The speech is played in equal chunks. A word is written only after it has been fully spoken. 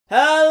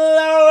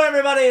Hello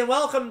everybody and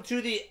welcome to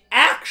the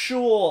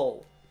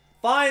actual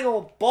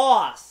final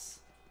boss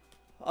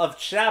of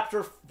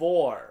Chapter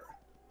 4.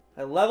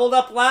 I leveled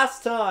up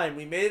last time.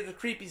 We made it to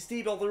Creepy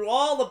Steeple through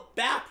all the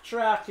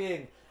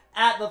backtracking.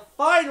 At the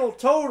final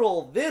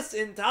total, this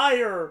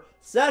entire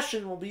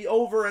session will be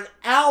over an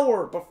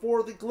hour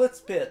before the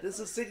Glitz Pit. This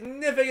is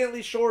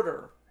significantly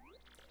shorter.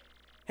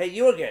 Hey,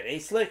 you again. Hey,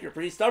 Slick, you're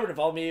pretty stubborn to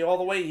follow me all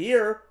the way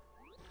here.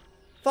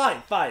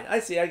 Fine, fine. I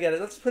see, I get it.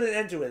 Let's put an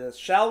end to it,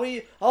 shall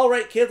we?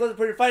 Alright, kids, let's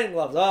put your fighting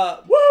gloves.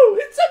 Woo!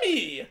 It's a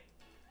me!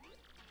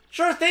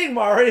 Sure thing,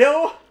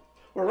 Mario!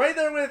 We're right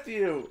there with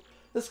you.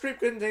 This creep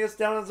couldn't take us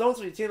down on his own,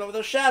 so we teamed up with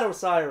a Shadow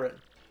Siren.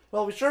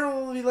 Well, we sure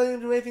won't be letting him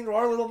do anything to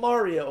our little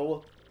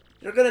Mario.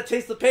 You're gonna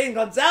taste the pain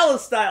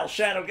Gonzalez style,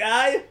 Shadow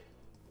Guy!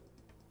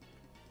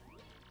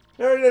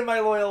 Very good,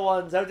 my loyal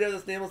ones. How dare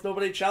this nameless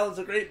nobody challenge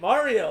the great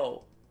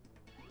Mario?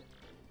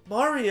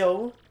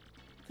 Mario?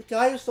 The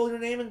guy who stole your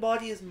name and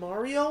body is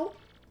Mario?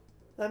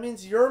 That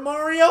means you're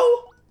Mario?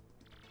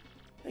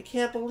 I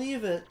can't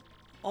believe it.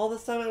 All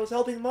this time I was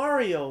helping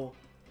Mario.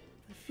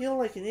 I feel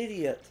like an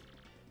idiot.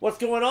 What's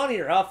going on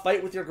here, huh?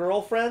 Fight with your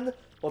girlfriend?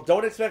 Well,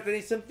 don't expect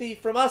any sympathy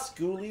from us,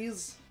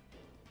 ghoulies.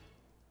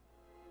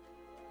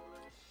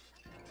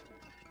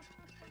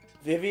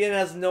 Vivian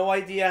has no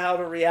idea how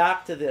to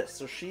react to this,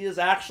 so she is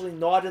actually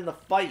not in the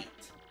fight.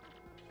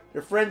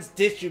 Your friends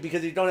ditch you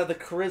because you don't have the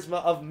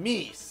charisma of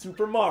me,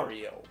 Super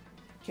Mario.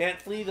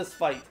 Can't flee this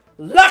fight.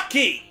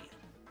 Lucky!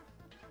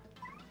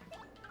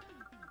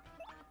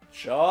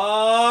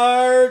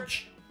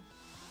 Charge!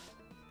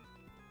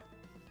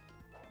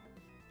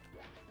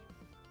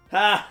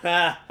 Ha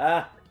ha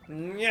ha.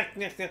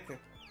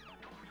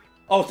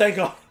 Oh, thank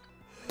God.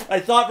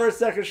 I thought for a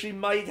second she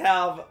might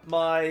have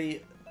my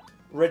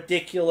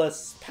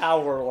ridiculous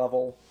power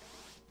level.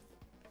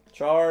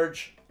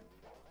 Charge.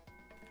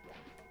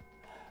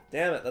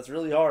 Damn it, that's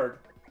really hard.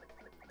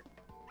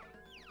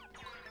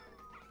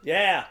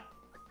 Yeah!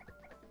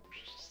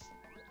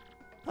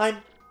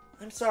 I'm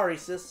sorry,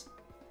 sis.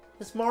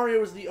 This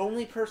Mario is the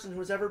only person who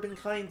has ever been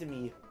kind to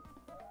me.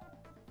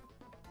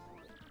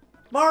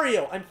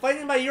 Mario, I'm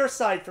fighting by your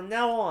side from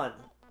now on.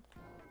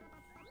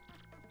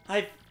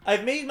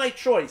 I've made my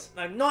choice, and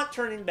I'm not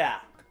turning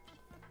back.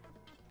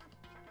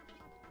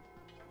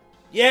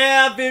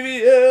 Yeah,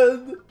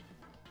 Vivian!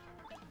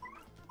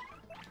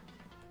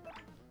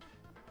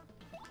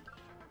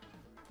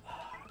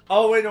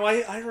 Oh, wait, no,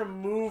 I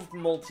removed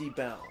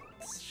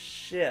multi-bounce.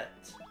 Shit.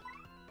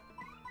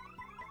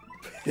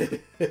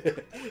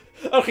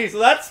 Okay, so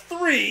that's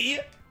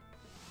 3.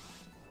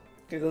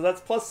 Okay, so that's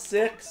plus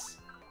 6.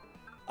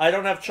 I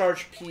don't have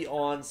charge P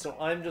on, so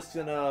I'm just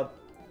gonna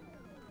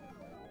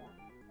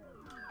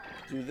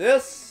do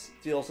this,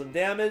 deal some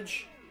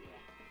damage.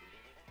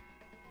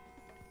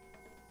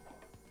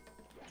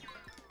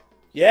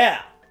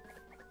 Yeah!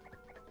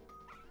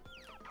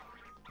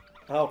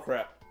 Oh,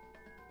 crap.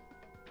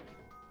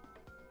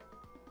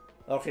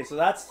 Okay, so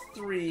that's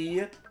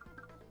 3.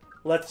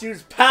 Let's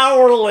use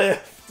Power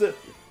Lift!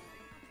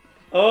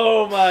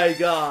 Oh my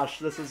gosh,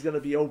 this is gonna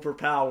be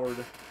overpowered.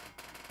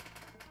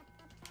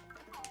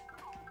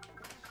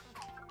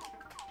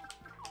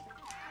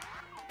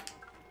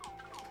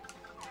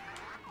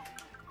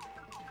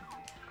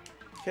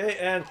 Okay,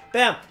 and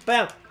bam,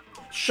 bam,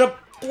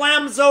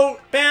 shablamzo,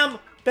 bam,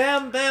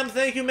 bam, bam,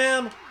 thank you,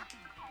 ma'am.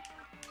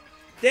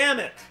 Damn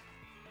it.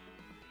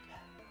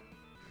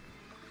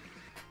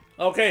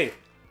 Okay.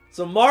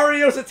 So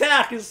Mario's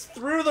attack is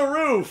through the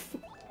roof!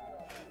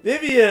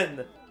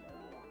 Vivian!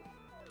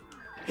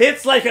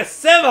 Hits like a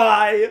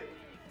semi!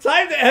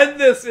 Time to end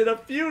this in a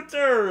few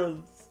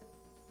turns!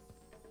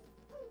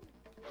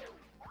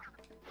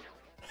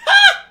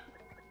 Ha!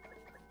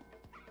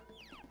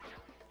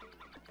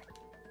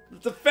 The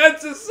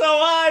defense is so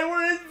high,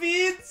 we're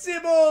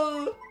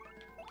invincible!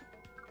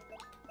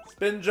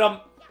 Spin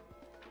jump.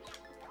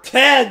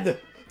 10!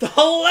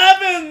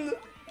 11!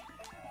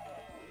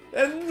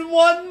 And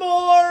one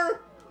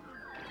more!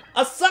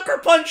 A sucker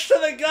punch to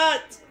the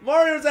gut!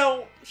 Mario's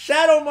out.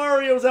 Shadow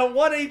Mario's at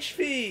 1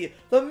 HP.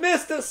 The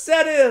mist has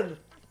set in.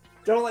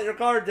 Don't let your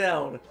guard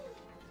down.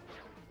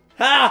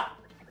 Ha!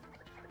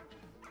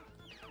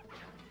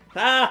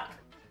 Ha!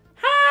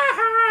 Ha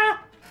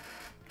ha!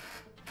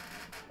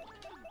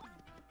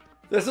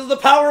 This is the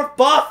power of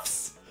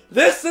buffs!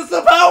 This is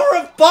the power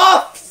of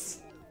buffs!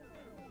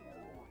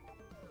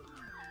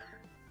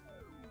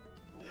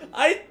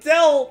 I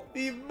dealt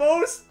the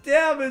most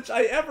damage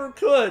I ever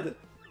could.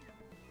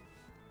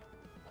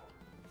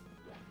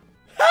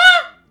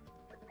 Ha!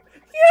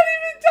 Can't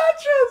even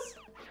touch us!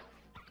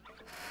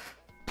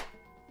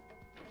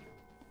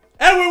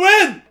 And we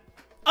win!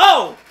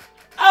 Oh!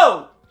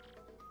 Oh!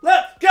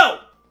 Let's go!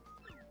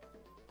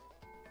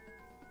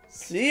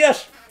 See ya,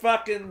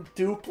 fucking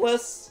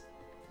dupless.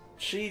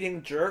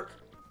 Cheating jerk.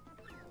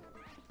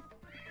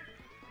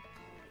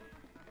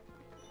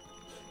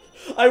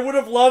 I would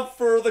have loved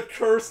for the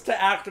curse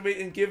to activate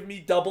and give me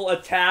double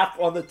attack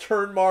on the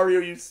turn Mario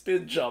you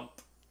spin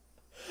jump.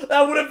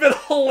 That would have been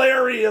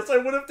hilarious. I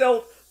would have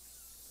dealt...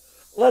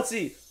 Let's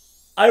see.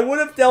 I would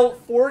have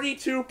dealt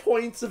 42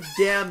 points of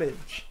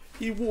damage.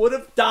 He would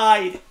have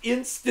died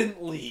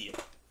instantly.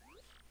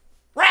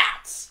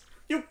 Rats!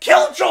 You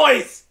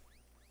killjoys!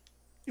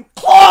 You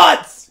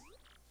clods!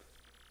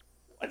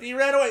 What, he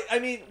ran away? I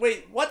mean,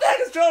 wait, what the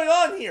heck is going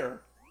on here?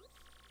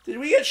 Did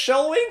we get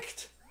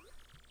shell-winked?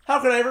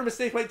 How could I ever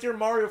mistake my dear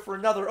Mario for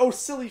another? Oh,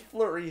 silly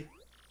flurry.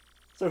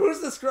 So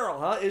who's this girl,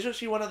 huh? Isn't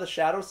she one of the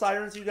shadow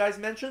sirens you guys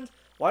mentioned?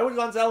 Why would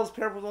Gonzalez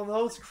pair with one of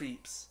those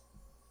creeps?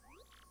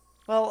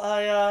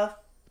 Well,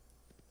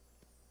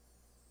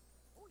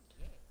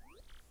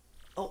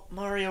 Oh,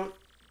 Mario,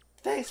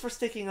 thanks for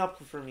sticking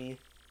up for me.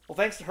 Well,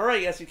 thanks to her,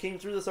 I guess you came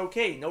through this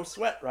okay. No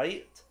sweat,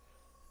 right?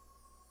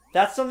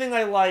 That's something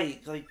I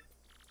like. Like,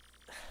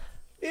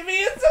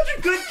 Vivian's such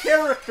a good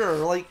character.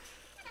 Like,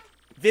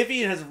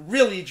 Vivian has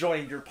really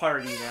joined your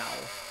party now.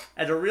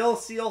 And a real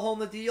seal hole in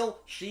the deal,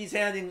 she's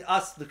handing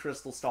us the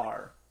Crystal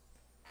Star.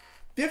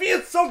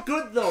 Vivian's so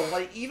good, though.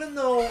 Like, even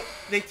though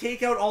they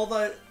take out all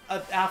the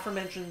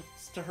aforementions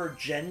to her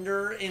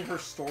gender in her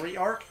story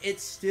arc,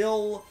 it's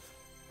still...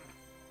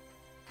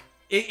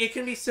 It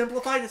can be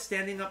simplified as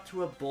standing up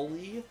to a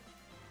bully.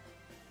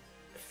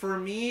 For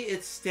me,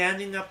 it's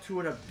standing up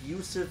to an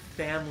abusive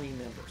family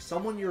member.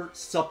 Someone you're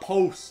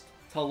supposed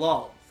to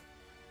love.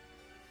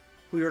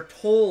 Who you're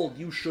told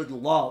you should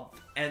love.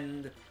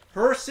 And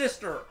her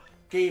sister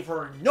gave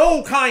her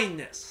no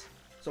kindness.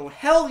 So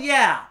hell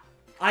yeah,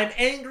 I'm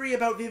angry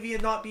about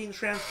Vivian not being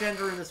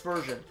transgender in this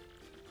version.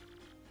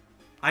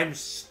 I'm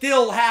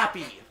still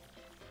happy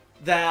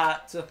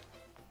that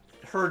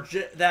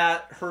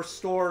her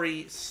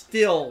story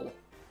still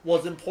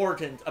was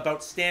important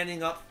about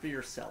standing up for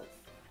yourself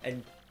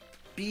and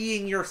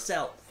being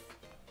yourself.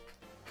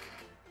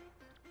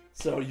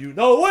 So you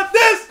know what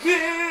this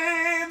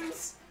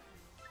means!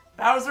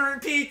 Bowser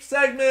and Peach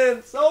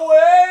segments,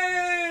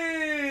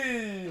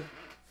 away!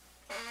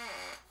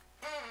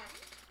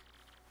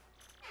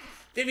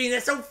 Vivian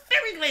is so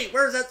very late!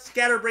 Where's that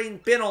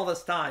scatterbrain been all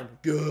this time?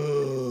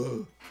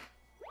 Gah.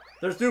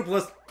 There's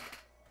Dupless.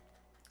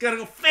 Gotta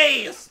go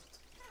fast!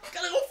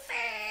 Gotta go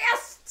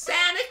fast,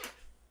 Sonic!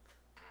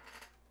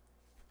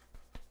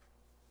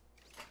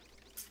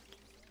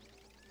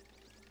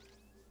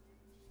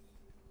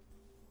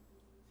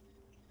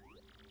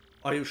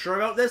 Are you sure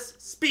about this?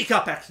 Speak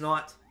up,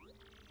 X-Naut!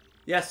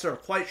 Yes, sir,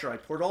 quite sure. I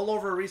poured all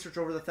over research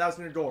over the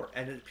 1,000-year door,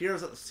 and it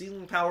appears that the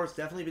sealing power has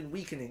definitely been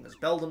weakening, as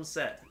Beldam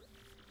said.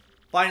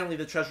 Finally,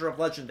 the treasure of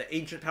legend, the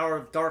ancient power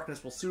of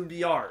darkness, will soon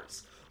be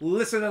ours.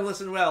 Listen and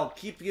listen well.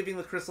 Keep giving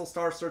the Crystal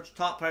Star search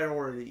top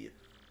priority.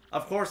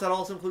 Of course, that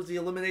also includes the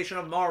elimination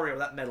of Mario,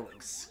 that meddling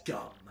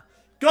scum.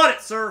 Got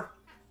it, sir!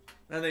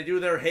 And they do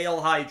their Hail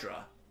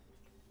Hydra.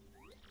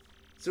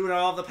 Soon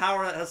I'll have the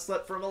power that has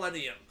slept for a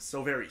millennium.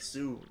 So very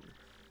soon.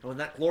 And when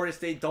that glorious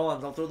day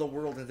dawns, I'll throw the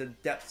world into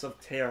depths of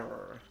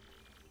terror.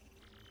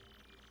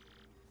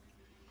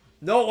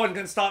 No one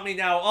can stop me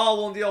now. All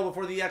will kneel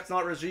before the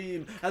X-Naut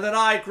regime. And then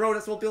I,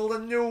 Grodus, will build a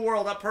new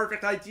world. A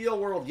perfect, ideal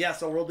world.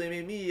 Yes, a world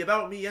named me,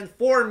 about me, and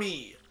for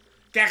me.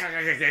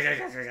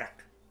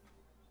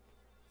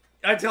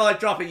 Until I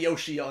drop a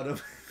Yoshi on him.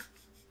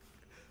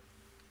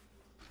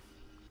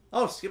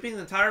 Oh, skipping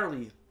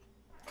entirely.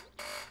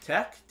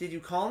 Tech, did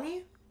you call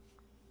me?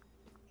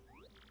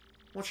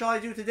 What shall I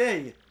do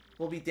today?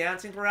 Will be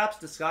dancing perhaps,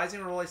 disguising,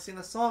 or will I sing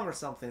a song or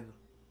something?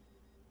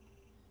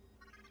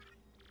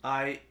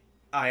 I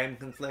am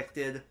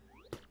conflicted.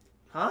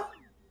 Huh?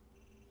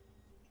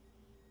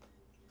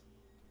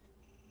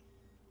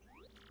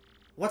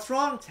 What's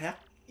wrong, Tech?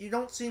 You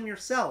don't seem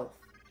yourself.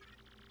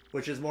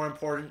 Which is more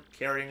important,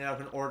 carrying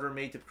out an order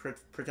made to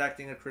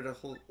protecting a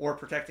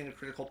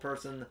critical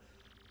person.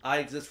 I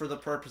exist for the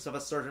purpose of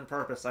a certain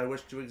purpose. I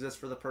wish to exist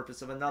for the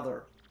purpose of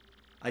another.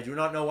 I do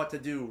not know what to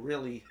do,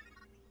 really.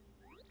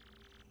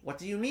 What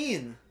do you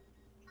mean?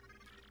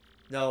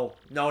 No,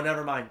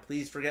 never mind.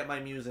 Please forget my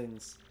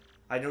musings.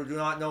 I do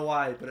not know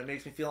why, but it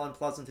makes me feel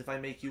unpleasant if I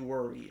make you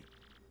worry.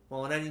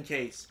 Well, in any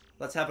case,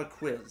 let's have a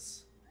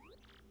quiz.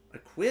 A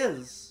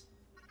quiz?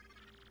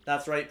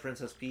 That's right,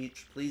 Princess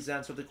Peach. Please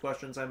answer the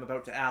questions I'm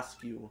about to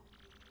ask you.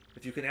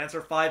 If you can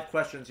answer 5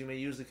 questions, you may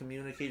use the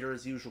communicator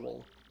as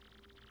usual.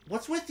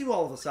 What's with you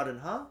all of a sudden,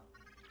 huh?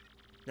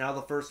 Now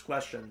the first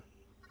question.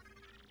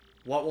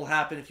 What will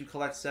happen if you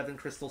collect 7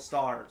 crystal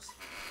stars?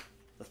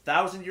 The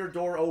 1,000-year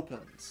door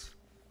opens.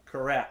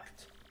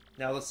 Correct.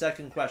 Now the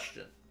second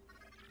question.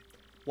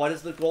 What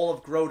is the goal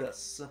of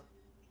Grodus? To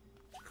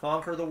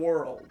conquer the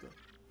world.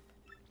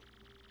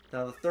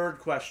 Now the third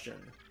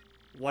question.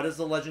 What is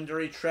the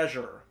legendary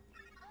treasure?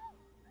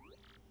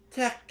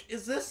 Tech,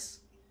 is this...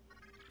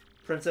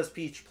 Princess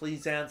Peach,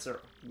 please answer.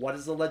 What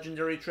is the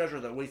legendary treasure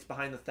that waits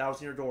behind the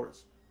 1,000-year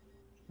doors?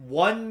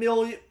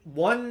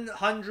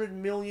 100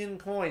 million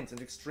coins,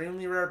 an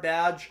extremely rare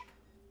badge,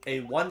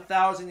 a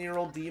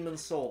 1,000-year-old demon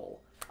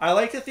soul. I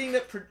like to think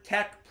that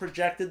Tech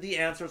projected the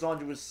answers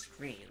onto his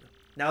screen.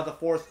 Now the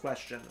fourth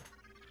question.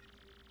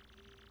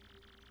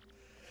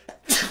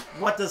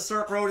 What does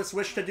Sir Grodus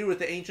wish to do with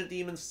the ancient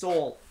demon's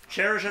soul?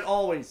 Cherish it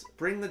always.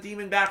 Bring the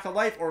demon back to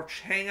life or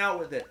hang out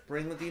with it.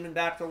 Bring the demon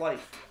back to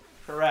life.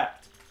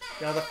 Correct.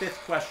 Now the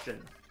 5th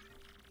question.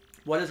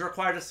 What is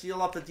required to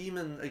seal up the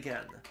demon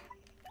again?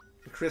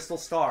 The crystal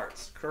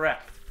stars.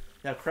 Correct.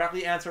 Now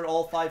correctly answered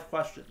all 5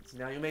 questions.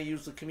 Now you may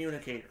use the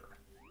communicator.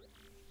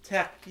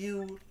 Tech,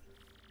 you...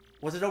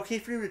 Was it okay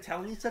for you to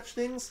tell me such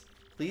things?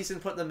 Please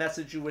input the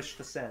message you wish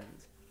to send.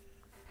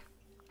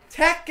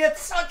 Tech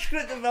gets such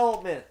good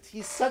development!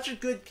 He's such a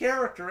good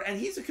character, and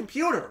he's a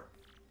computer!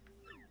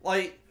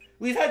 Like,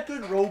 we've had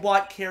good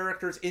robot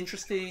characters,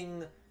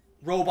 interesting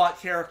robot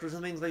characters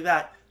and things like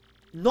that.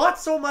 Not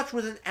so much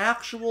with an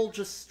actual,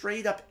 just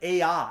straight-up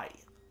AI,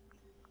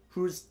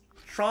 who's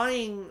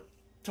trying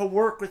to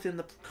work within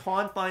the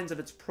confines of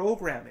its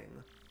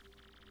programming.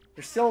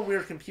 You're still a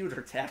weird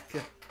computer, Tech.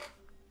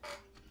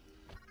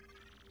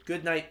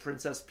 Good night,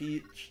 Princess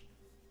Peach.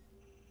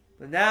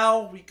 But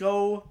now we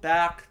go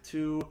back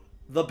to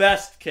the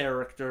best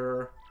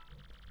character.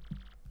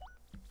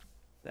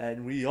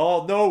 And we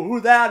all know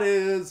who that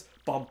is.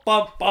 Bum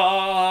bum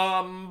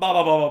bum bum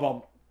bum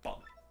bum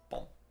bum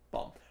bum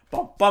bum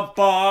bum bum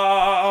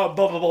bum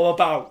bum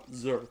bum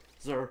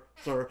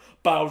Bowser.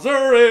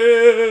 Bowser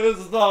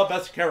is the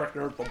best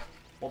character. Bum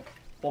bum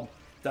bum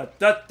da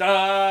da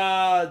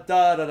da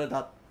da da da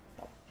da.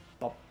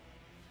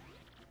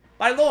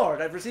 My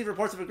lord, I've received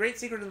reports of a great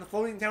secret in the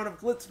floating town of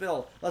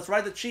Glitzville. Let's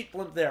ride the cheap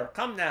blimp there.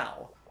 Come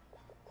now.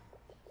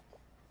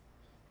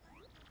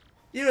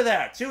 You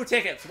there, 2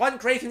 tickets. 1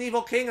 great and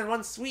evil king and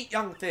 1 sweet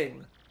young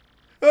thing.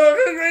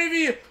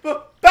 Gravy!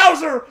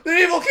 Bowser, the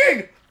evil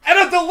king! And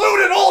a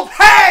deluded old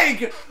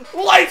hag!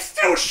 Life's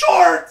too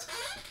short!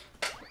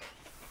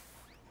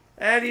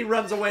 And he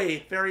runs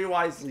away, very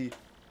wisely.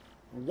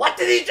 What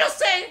did he just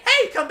say?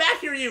 Hey, come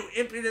back here, you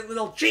impudent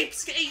little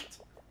cheapskate!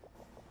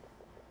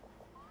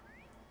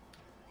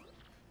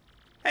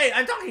 Hey,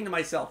 I'm talking to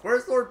myself.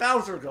 Where's Lord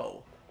Bowser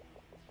go?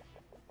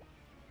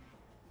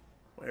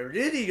 Where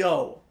did he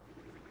go?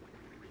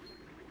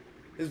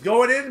 He's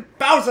going in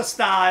Bowser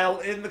style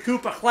in the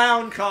Koopa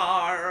Clown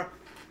car.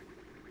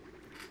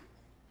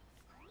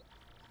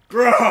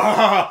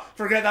 Grrr!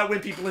 Forget that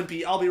wimpy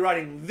blimpy. I'll be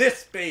riding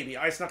this baby.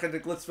 I snuck into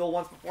Glitzville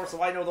once before,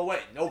 so I know the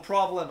way. No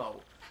problemo.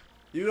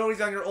 You go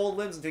easy on your old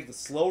limbs and take the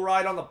slow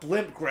ride on the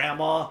blimp,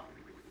 Grandma.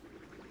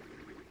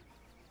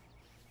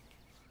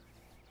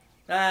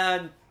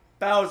 And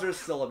Bowser's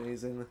still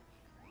amazing.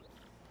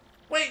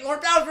 Wait,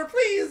 Lord Bowser,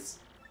 please!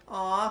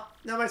 Aw,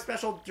 now my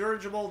special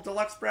dirigible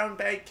deluxe brown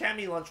bag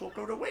cami lunch will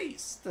go to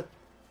waste.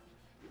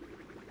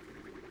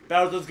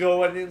 Bowser's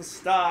going in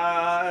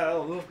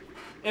style.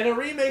 In a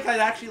remake, I'd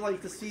actually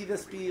like to see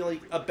this be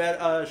like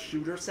a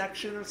shooter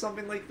section or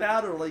something like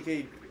that, or like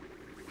a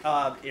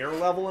air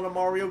level in a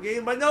Mario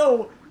game. But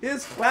no,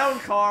 his clown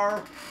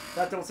car.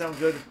 That don't sound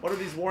good. What are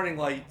these warning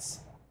lights?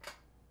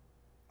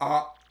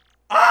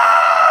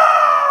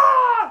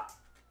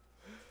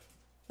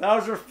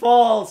 Bowser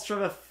falls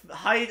from a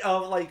height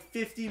of like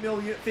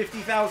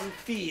 50,000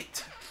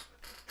 feet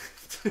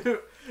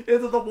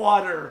into the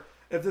water.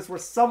 If this were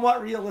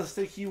somewhat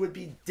realistic, he would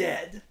be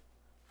dead.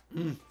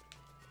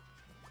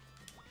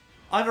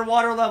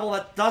 Underwater level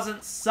that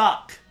doesn't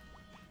suck.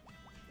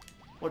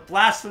 What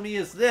blasphemy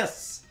is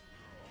this?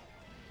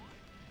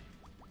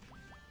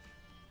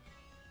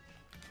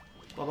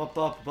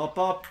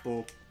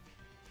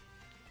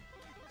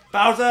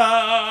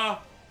 Bowser!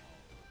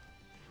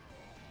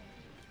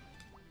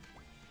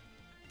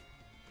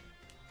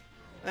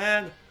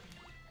 And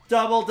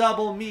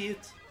double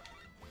meat.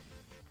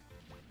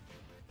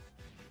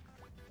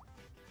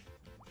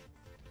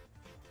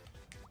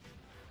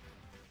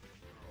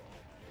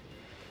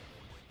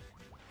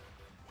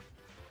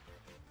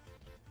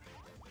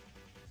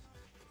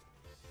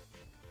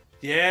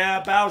 Yeah,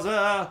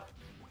 Bowser!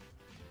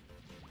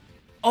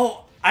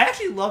 Oh, I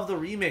actually love the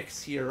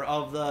remix here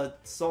of the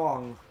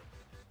song.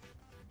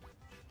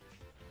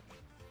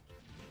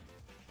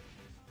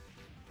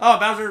 Oh,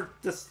 Bowser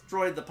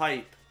destroyed the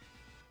pipe.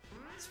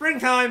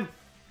 Springtime!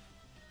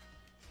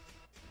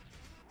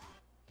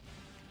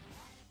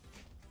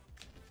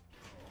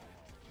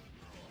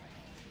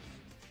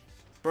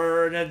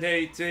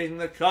 Burninating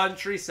the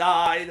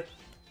countryside.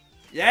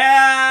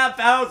 Yeah,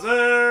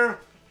 Bowser!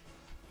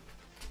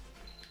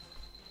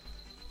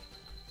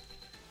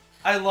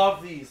 I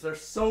love these. They're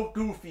so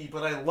goofy,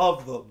 but I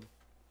love them.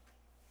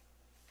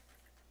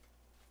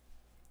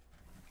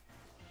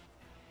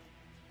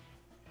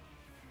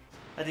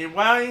 And he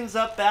winds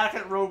up back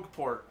at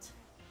Rogueport.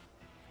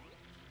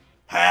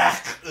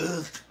 Hack!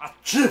 Ugh,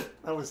 achoo.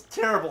 That was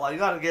terrible. I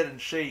gotta get in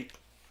shape.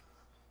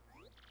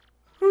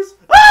 Who's...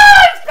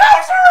 Ah! It's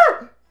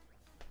Bowser!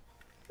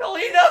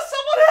 Helena,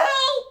 someone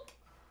help!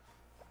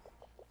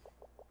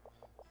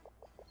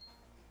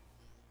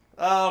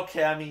 Oh,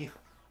 Cammy.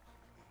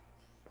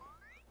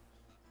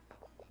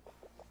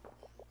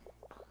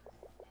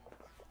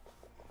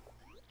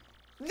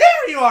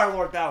 There you are,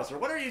 Lord Bowser.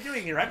 What are you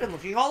doing here? I've been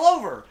looking all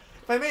over.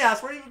 If I may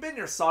ask, where have you been,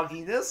 your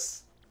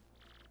sogginess?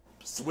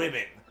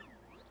 Swimming.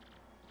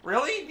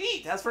 Really?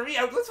 Neat. As for me,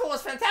 Glitzville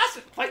was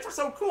fantastic. The fights were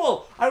so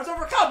cool. I was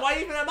overcome. Why,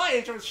 even at my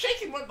age, I was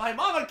shaking what my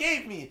mama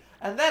gave me.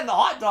 And then the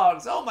hot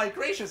dogs. Oh, my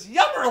gracious.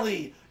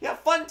 Yummerly. You have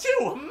fun,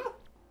 too,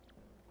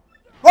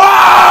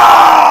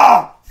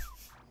 Ah!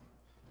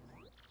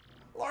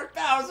 Lord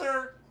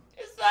Bowser,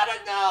 is that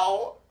a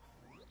no?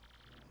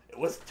 It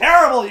was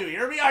terrible, you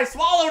hear me? I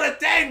swallowed a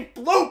dang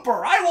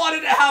blooper. I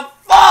wanted to have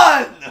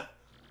fun!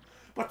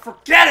 But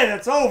forget it,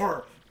 it's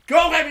over.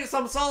 Go get me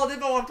some solid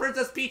info on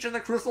Princess Peach and the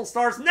Crystal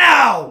Stars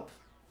now!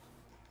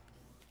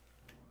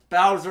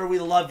 Bowser, we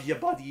love you,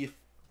 buddy.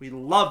 We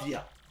love you.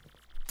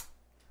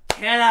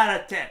 10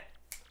 out of 10.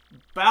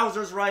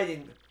 Bowser's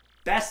writing,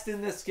 best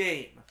in this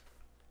game.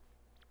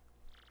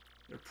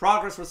 Your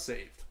progress was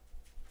saved.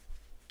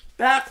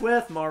 Back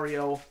with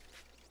Mario.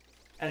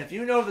 And if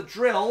you know the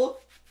drill,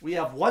 we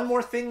have one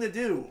more thing to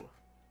do.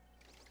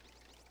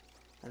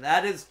 And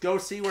that is go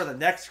see where the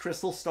next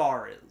Crystal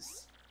Star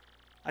is.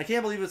 I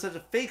can't believe it was such a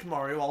fake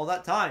Mario all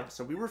that time,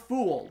 so we were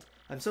fooled.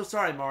 I'm so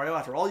sorry, Mario,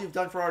 after all you've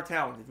done for our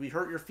town. Did we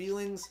hurt your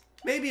feelings?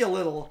 Maybe a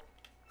little.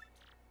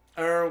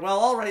 Well,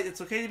 alright,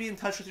 it's okay to be in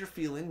touch with your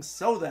feelings.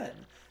 So then,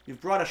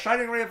 you've brought a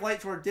shining ray of light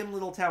to our dim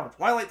little town.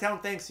 Twilight Town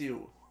thanks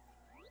you.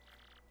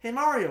 Hey,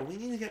 Mario, we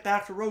need to get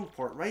back to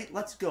Rogueport, right?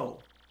 Let's go.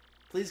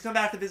 Please come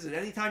back to visit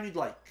anytime you'd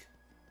like.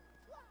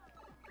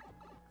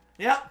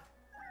 Yep.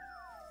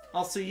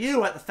 I'll see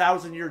you at the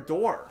 1,000-year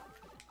door.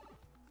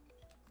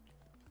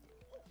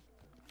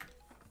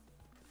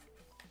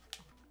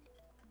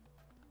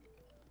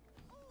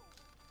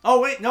 Oh,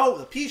 wait, no,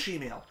 the Peach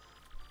email.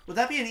 Would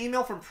that be an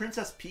email from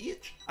Princess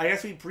Peach? I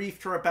guess we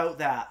briefed her about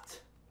that.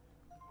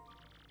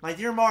 My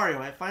dear Mario,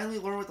 I finally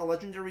learned what the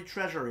legendary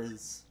treasure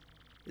is.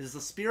 It is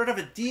the spirit of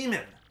a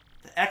demon.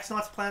 The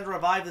X-Nauts plan to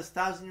revive this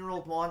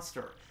 1,000-year-old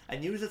monster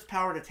and use its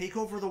power to take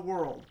over the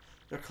world.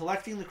 They're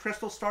collecting the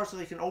crystal stars so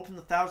they can open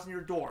the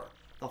 1,000-year door.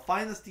 They'll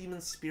find this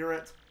demon's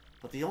spirit,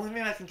 but the only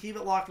thing that can keep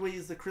it locked away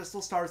is the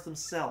crystal stars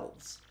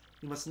themselves.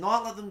 You must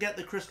not let them get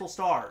the crystal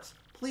stars.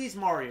 Please,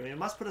 Mario, you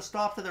must put a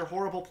stop to their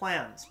horrible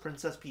plans,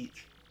 Princess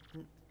Peach.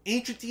 An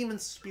ancient demon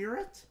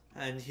spirit?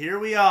 And here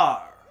we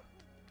are.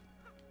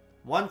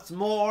 Once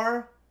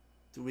more,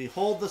 do we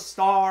hold the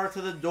star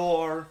to the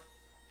door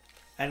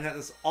and get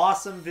this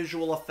awesome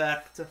visual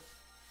effect.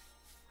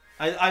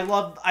 I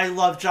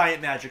love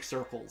giant magic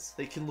circles.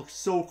 They can look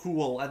so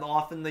cool, and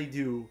often they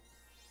do.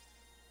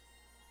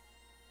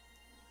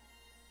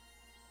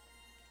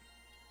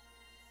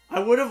 I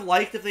would have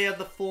liked if they had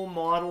the full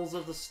models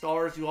of the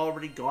stars you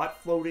already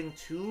got floating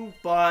too,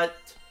 but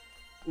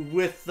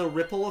with the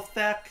ripple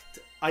effect,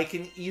 I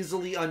can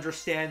easily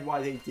understand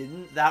why they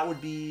didn't. That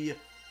would be...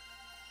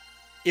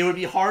 It would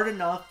be hard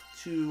enough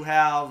to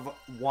have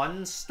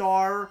one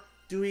star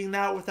doing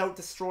that without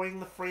destroying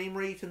the frame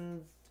rate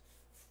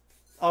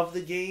of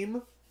the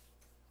game.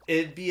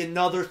 It'd be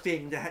another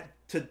thing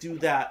to do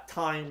that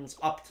times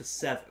up to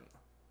 7.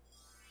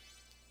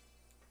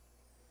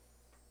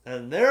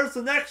 And there's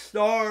the next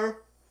star.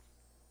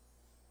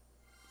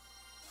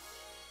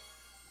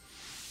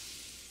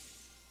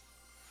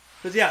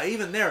 Because yeah,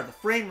 even there, the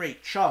frame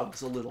rate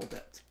chugs a little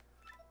bit.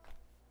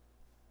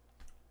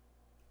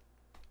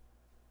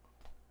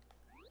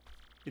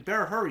 You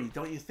better hurry,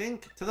 don't you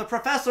think? To the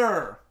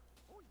professor!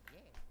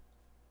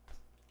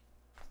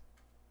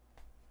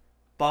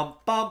 Bum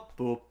bum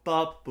boop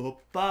bop boop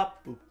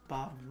bop boop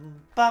bop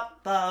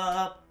bop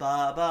bop bop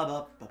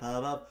bop bop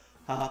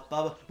bop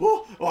bop.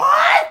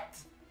 What?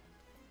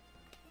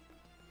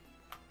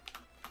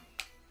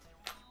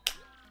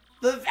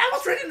 That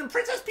was written in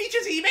Princess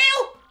Peach's email?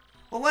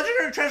 The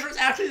legendary treasure is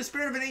actually the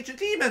spirit of an ancient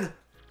demon.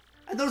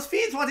 And those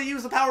fiends want to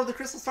use the power of the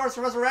crystal stars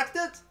to resurrect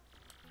it?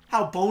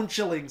 How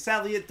bone-chilling.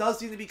 Sadly, it does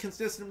seem to be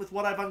consistent with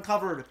what I've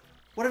uncovered.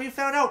 What have you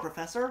found out,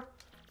 Professor?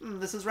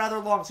 This is rather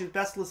long, so you'd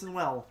best listen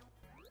well.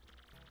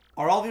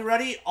 Are all of you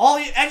ready?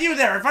 And you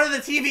there, in front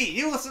of the TV!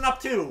 You listen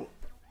up, too!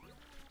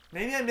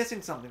 Maybe I'm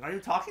missing something. Are you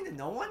talking to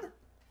no one?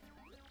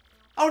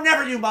 Oh,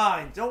 never you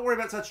mind! Don't worry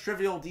about such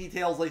trivial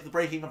details like the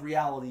breaking of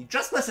reality.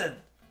 Just listen!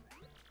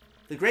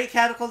 The great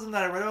cataclysm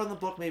that I read about in the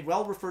book may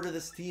well refer to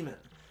this demon.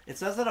 It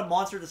says that a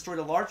monster destroyed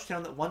a large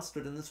town that once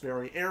stood in this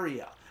very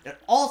area. It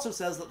also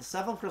says that the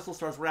 7 crystal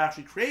stars were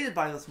actually created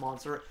by this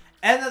monster,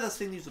 and that this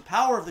thing used the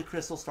power of the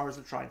crystal stars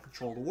to try and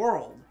control the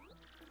world.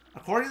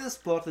 According to this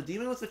book, the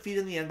demon was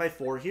defeated in the end by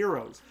 4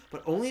 heroes,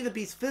 but only the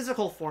beast's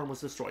physical form was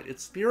destroyed.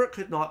 Its spirit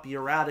could not be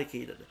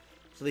eradicated.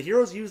 So the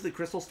heroes used the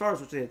crystal stars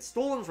which they had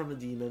stolen from the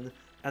demon,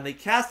 and they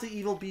cast the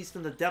evil beast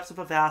in the depths of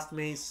a vast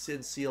maze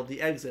and sealed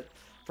the exit.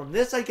 From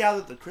this I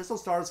gathered that the crystal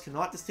stars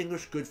cannot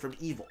distinguish good from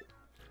evil.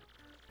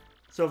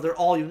 So if they're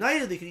all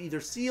united, they can either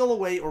seal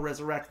away or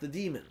resurrect the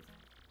demon.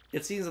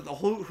 It seems that the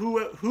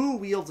who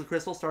wields the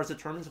crystal stars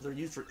determines if they're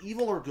used for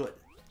evil or good.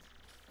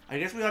 I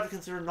guess we have to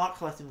consider not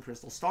collecting the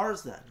crystal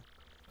stars then.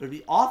 It would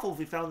be awful if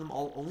we found them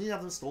all only to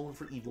have them stolen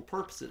for evil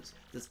purposes.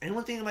 Does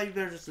anyone think it might be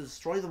better just to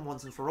destroy them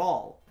once and for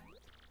all?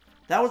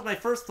 That was my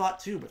first thought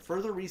too, but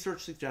further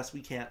research suggests we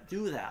can't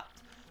do that.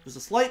 There's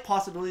a slight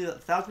possibility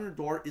that the 1,000-year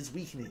door is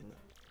weakening.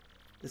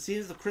 It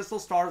seems the crystal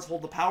stars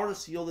hold the power to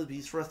seal the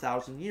beast for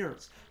 1,000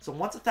 years. So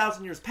once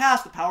 1,000 years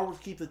pass, the power to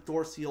keep the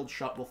door sealed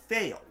shut will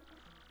fail.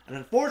 And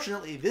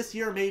unfortunately, this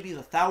year may be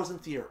the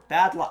 1,000th year.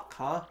 Bad luck,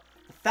 huh?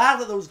 The fact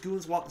that those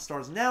goons want the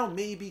stars now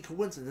may be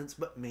coincidence,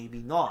 but maybe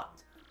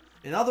not.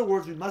 In other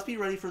words, we must be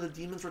ready for the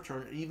demon's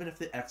return even if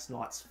the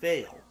X-Nauts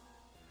fail.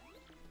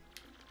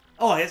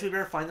 Oh, I guess we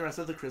better find the rest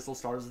of the crystal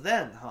stars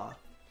then, huh?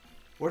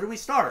 Where do we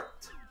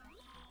start?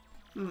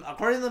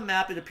 According to the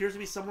map, it appears to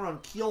be somewhere on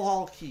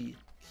Keelhaul Key.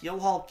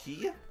 Keelhaul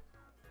Key?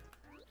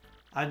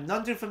 I'm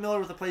none too familiar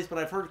with the place, but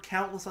I've heard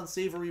countless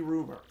unsavory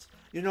rumors.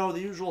 You know, the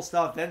usual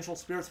stuff, vengeful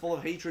spirits full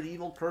of hatred,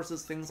 evil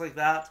curses, things like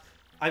that.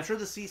 I'm sure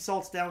the sea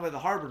salt's down by the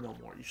harbor no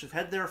more. You should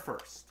head there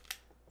first.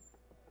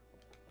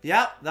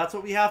 Yep, that's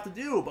what we have to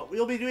do, but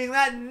we'll be doing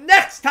that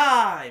next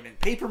time in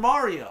Paper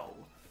Mario,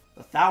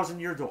 the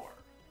 1,000-Year Door.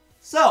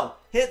 So,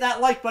 hit that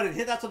like button,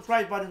 hit that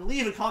subscribe button,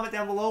 leave a comment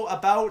down below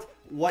about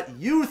what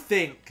you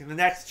think the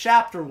next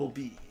chapter will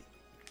be.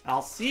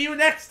 I'll see you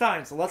next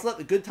time, so let's let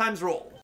the good times roll.